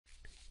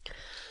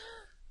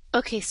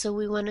Okay, so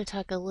we want to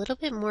talk a little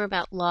bit more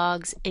about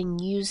logs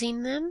and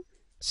using them.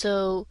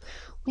 So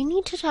we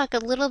need to talk a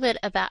little bit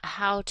about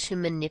how to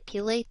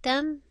manipulate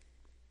them.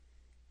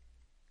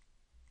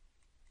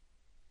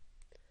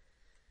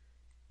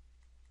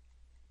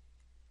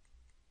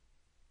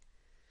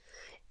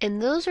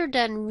 And those are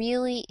done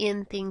really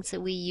in things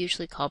that we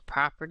usually call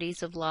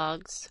properties of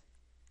logs.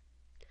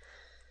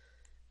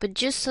 But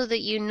just so that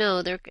you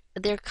know,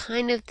 they're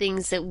kind of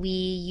things that we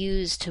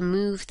use to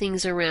move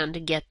things around to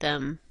get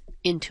them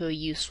into a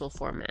useful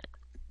format.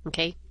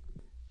 Okay?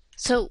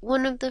 So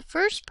one of the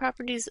first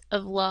properties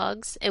of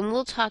logs, and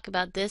we'll talk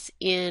about this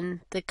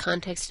in the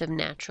context of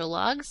natural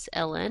logs,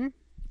 ln,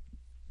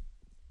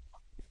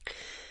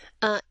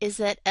 is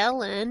that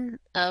ln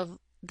of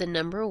the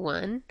number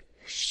 1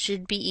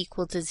 should be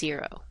equal to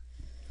 0.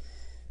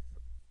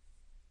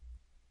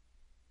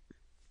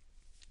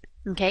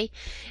 Okay,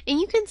 and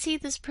you can see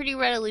this pretty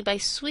readily by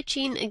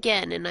switching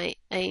again, and I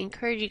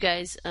encourage you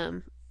guys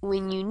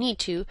when you need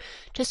to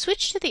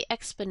switch to the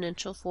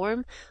exponential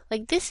form.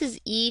 Like this is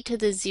e to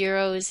the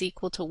 0 is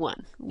equal to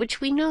 1, which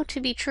we know to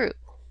be true,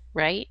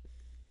 right?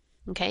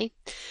 Okay.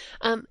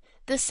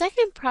 The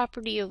second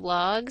property of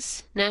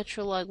logs,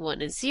 natural log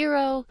 1 is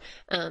 0.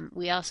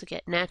 We also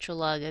get natural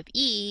log of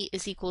e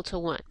is equal to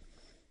 1.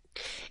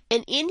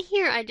 And in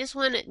here, I just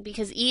want to,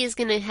 because e is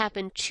going to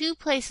happen 2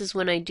 places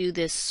when I do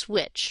this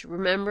switch,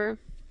 remember?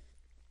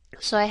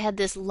 So I had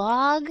this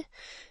log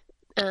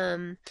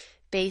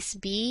base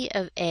b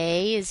of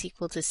a is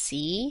equal to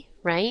c,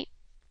 right?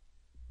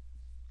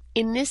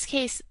 In this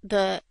case,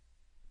 the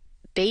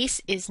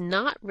base is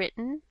not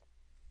written,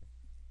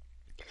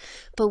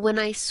 but when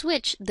I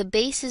switch, the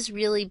base is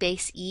really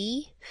base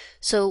e.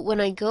 So when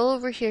I go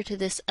over here to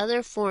this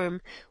other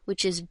form,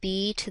 which is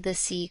b to the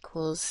c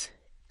equals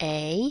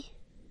a,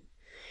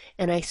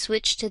 and I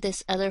switch to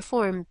this other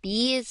form,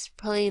 b is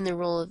playing the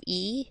role of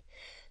e,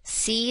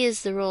 c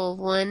is the role of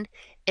 1,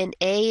 and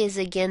a is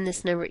again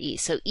this number e.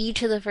 So e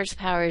to the first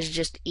power is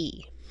just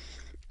e.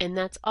 And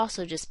that's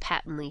also just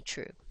patently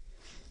true.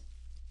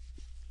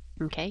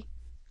 Okay?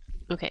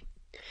 Okay.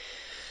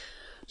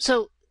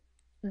 So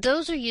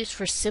those are used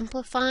for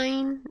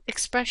simplifying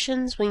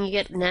expressions. When you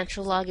get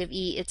natural log of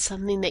e, it's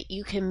something that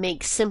you can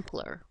make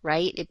simpler,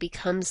 right? It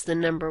becomes the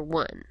number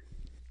 1.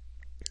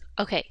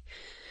 Okay,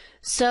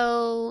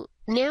 so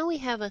now we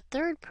have a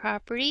third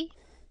property,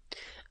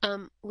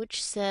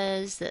 which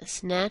says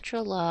this: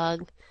 natural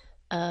log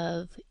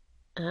of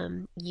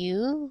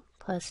u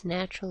plus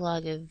natural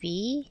log of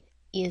v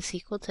is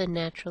equal to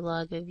natural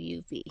log of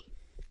uv.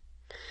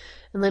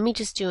 And let me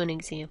just do an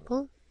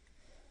example.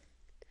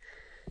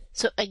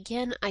 So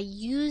again, I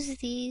use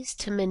these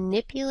to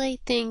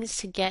manipulate things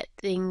to get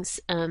things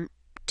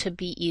to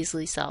be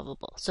easily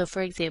solvable. So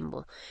for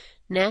example,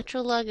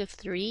 natural log of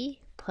 3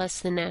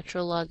 plus the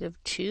natural log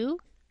of 2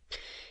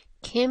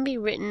 can be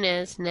written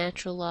as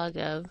natural log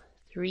of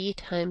 3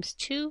 times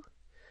 2,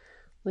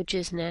 which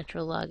is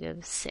natural log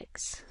of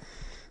 6.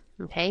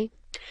 Okay?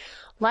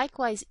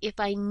 Likewise,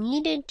 if I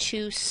needed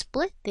to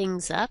split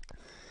things up,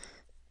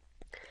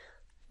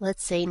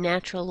 let's say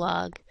natural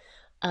log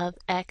of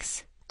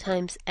x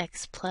times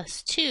x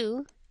plus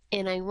 2,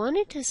 and I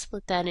wanted to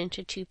split that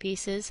into 2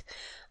 pieces,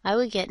 I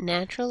would get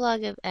natural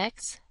log of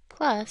x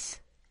plus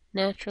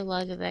natural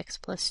log of x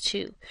plus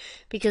 2,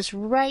 because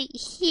right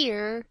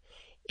here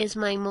is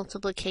my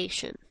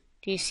multiplication.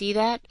 Do you see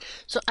that?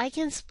 So I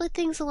can split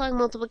things along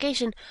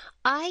multiplication.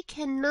 I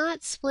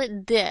cannot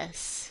split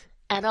this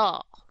at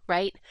all,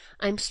 right?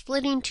 I'm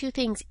splitting 2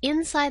 things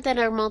inside that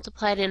are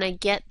multiplied, and I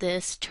get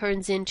this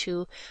turns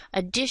into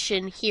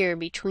addition here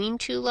between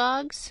 2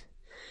 logs.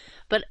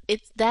 But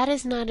that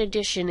is not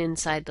addition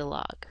inside the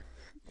log,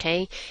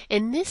 okay?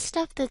 And this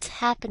stuff that's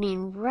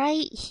happening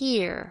right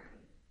here,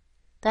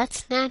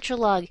 that's natural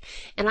log,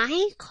 and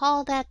I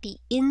call that the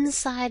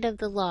inside of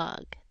the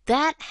log.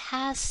 That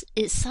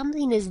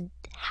something is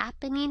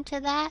happening to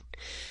that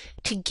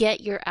to get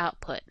your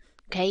output,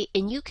 okay?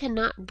 And you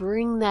cannot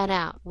bring that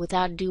out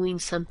without doing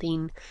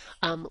something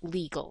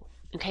legal.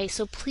 Okay,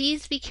 so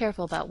please be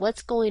careful about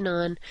what's going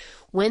on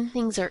when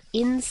things are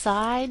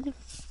inside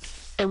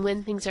and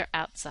when things are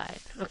outside,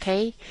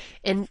 okay?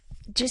 And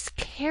just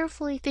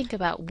carefully think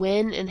about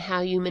when and how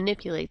you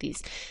manipulate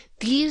these.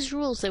 These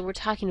rules that we're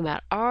talking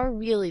about are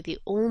really the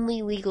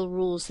only legal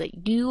rules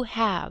that you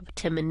have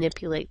to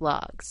manipulate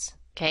logs,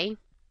 okay?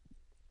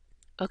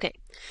 Okay.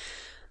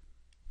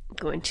 I'm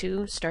going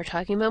to start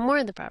talking about more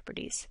of the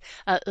properties.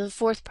 The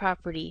fourth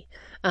property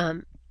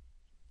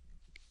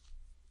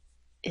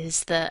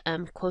is the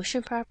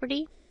quotient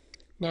property.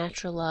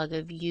 Natural log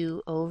of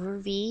u over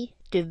v.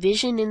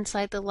 Division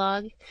inside the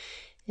log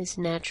is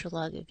natural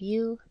log of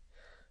u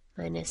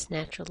minus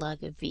natural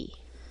log of v.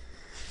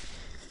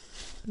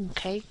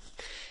 Okay,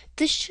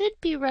 this should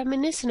be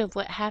reminiscent of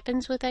what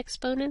happens with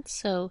exponents.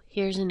 So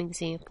here's an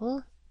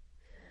example.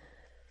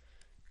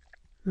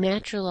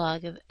 Natural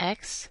log of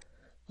x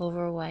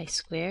over y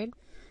squared.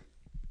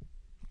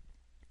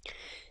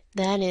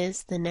 That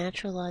is the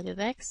natural log of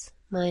x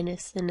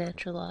minus the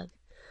natural log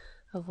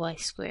of y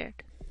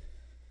squared.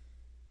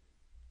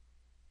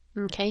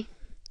 Okay?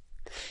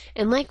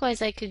 And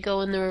likewise, I could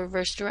go in the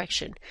reverse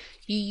direction.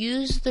 You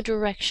use the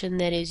direction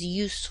that is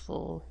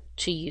useful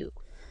to you.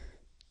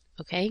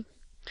 Okay?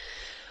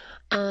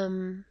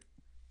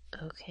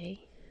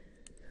 Okay.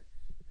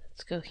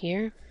 Let's go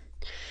here.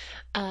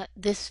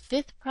 This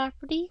fifth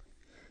property,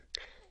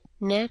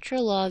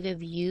 natural log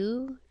of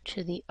u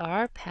to the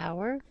r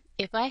power.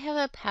 If I have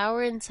a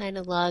power inside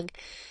a log,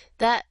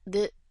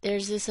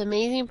 there's this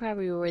amazing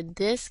property where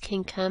this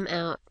can come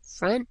out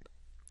front,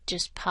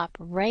 just pop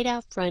right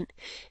out front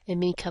and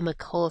become a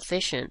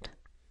coefficient.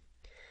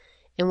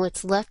 And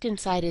what's left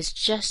inside is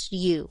just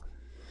u.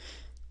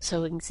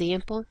 So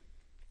example,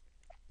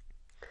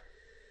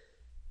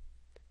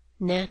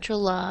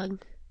 natural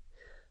log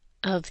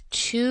of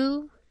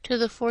 2 to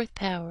the fourth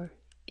power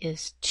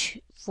is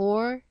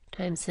 4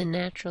 times the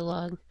natural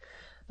log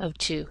of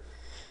 2.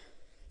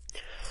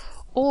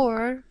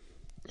 Or,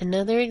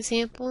 another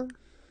example,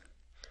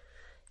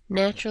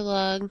 natural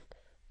log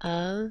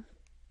of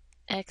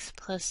x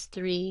plus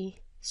 3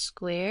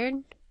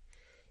 squared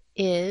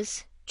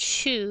is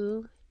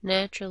 2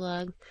 natural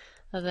log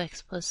of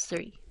x plus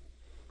 3.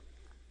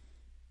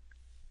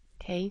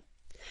 Okay,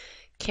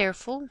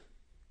 careful.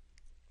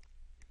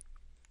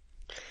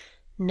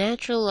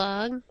 Natural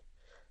log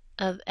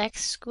of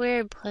x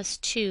squared plus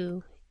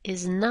 2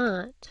 is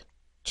not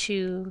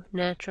 2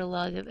 natural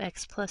log of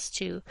x plus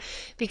 2,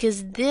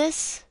 because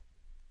this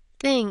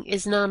thing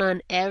is not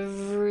on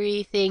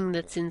everything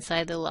that's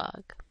inside the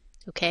log.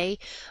 Okay?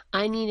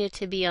 I need it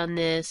to be on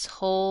this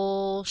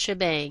whole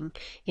shebang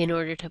in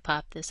order to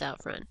pop this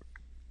out front.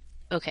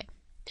 Okay.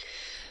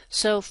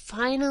 So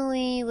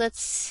finally,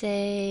 let's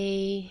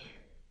say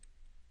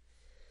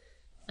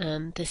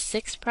the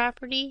sixth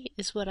property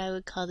is what I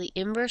would call the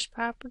inverse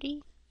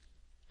property.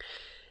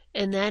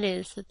 And that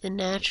is that the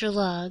natural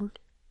log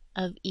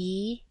of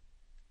e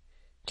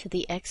to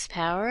the x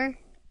power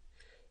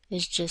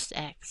is just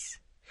x.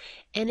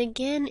 And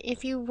again,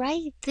 if you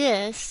write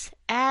this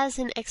as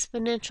an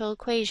exponential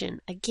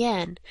equation,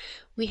 again,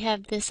 we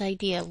have this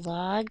idea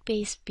log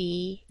base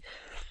b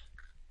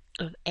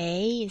of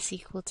a is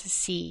equal to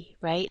c,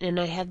 right? And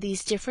I have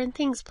these different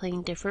things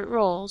playing different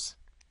roles.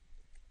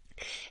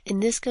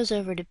 And this goes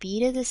over to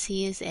b to the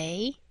c is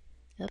a.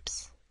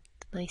 Oops,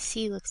 my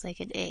c looks like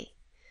an a.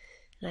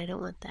 And I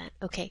don't want that.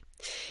 Okay.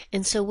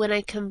 And so when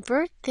I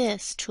convert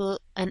this to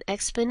an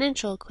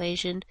exponential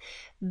equation,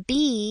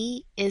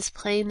 b is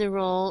playing the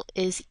role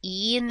is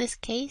e in this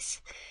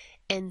case,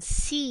 and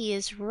c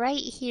is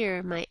right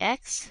here, my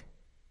x.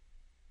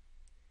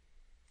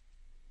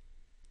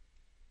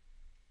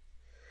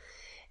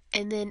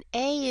 And then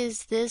a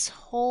is this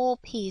whole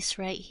piece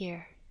right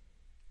here.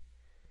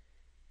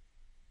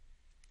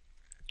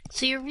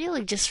 So you're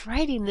really just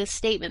writing this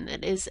statement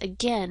that is,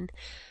 again,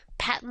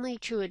 patently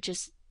true. It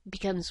just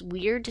becomes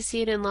weird to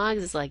see it in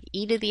logs. It's like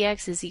e to the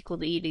x is equal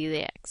to e to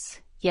the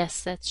x.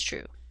 Yes, that's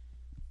true.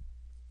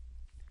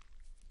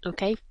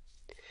 Okay?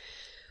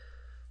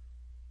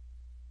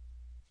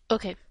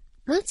 Okay,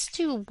 let's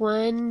do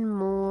one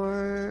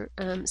more.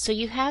 So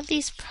you have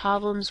these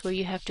problems where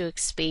you have to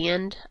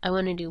expand. I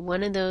want to do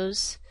one of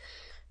those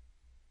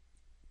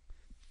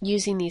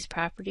using these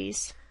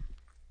properties.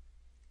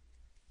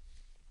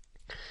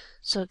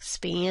 So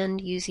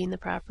expand using the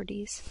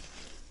properties.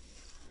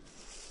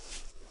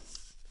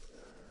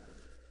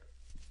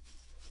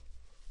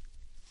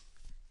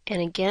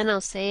 And again,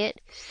 I'll say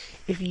it,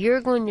 if you're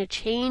going to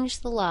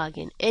change the log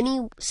in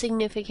any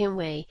significant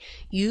way,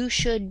 you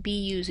should be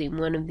using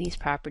one of these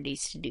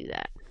properties to do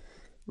that.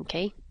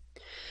 Okay?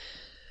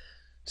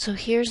 So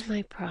here's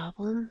my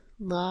problem.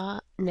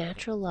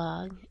 Natural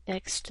log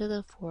x to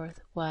the fourth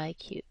y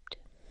cubed.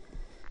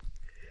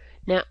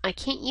 Now, I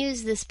can't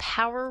use this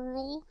power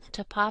rule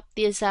to pop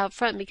these out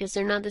front because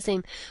they're not the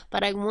same,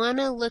 but I want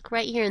to look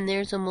right here, and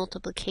there's a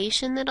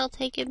multiplication that I'll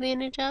take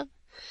advantage of.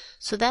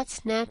 So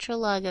that's natural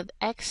log of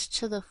x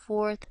to the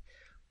fourth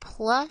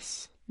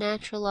plus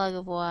natural log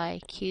of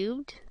y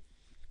cubed.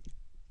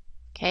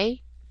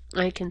 Okay,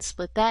 I can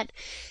split that.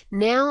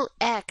 Now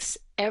x,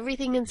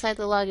 everything inside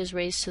the log is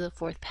raised to the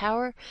fourth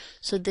power,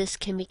 so this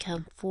can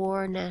become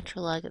 4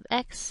 natural log of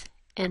x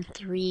and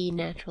 3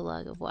 natural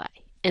log of y.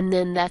 And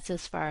then that's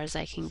as far as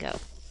I can go.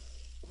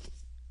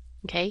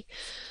 Okay,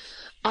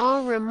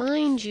 I'll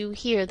remind you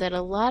here that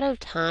a lot of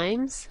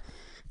times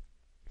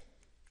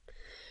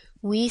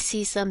we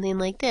see something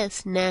like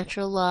this,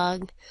 natural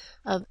log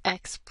of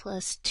x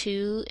plus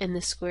 2 and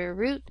the square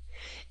root.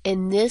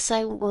 And this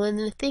I want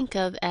to think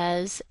of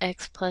as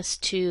x plus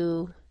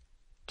 2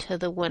 to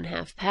the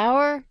 1/2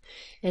 power.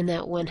 And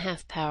that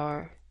 1/2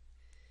 power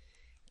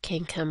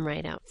can come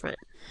right out front.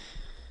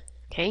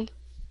 Okay?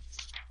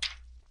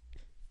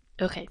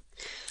 Okay.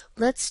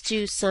 Let's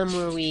do some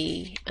where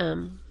we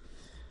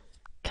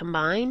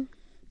combine.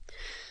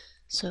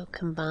 So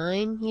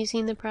combine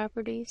using the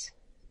properties.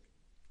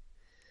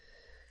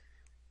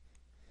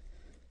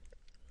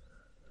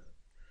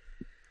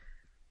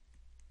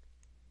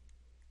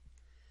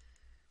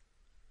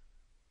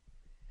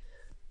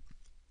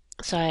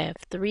 So I have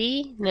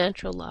 3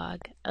 natural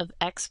log of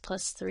x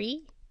plus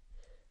 3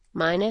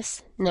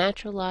 minus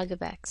natural log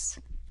of x.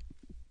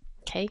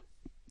 Okay?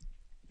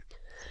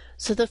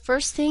 So the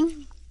first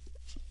thing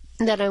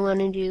that I want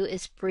to do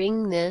is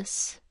bring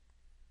this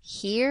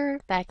here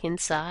back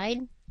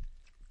inside.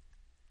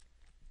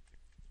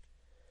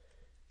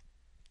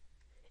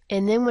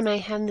 And then when I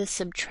have the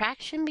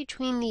subtraction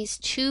between these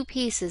two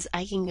pieces,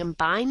 I can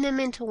combine them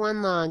into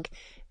one log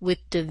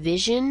with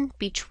division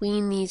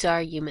between these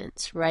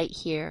arguments right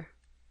here.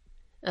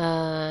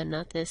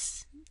 Not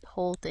this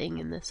whole thing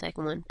in the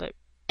second one, but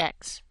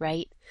x,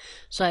 right?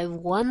 So I have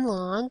one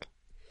log,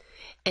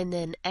 and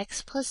then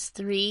x plus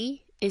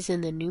 3 is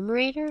in the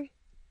numerator,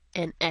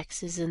 and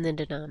x is in the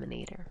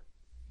denominator.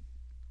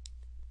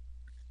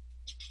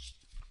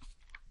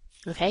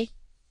 Okay?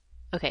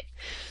 Okay,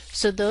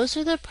 so those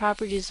are the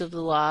properties of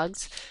the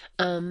logs.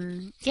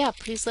 Yeah,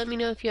 please let me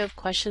know if you have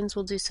questions.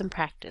 We'll do some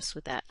practice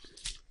with that.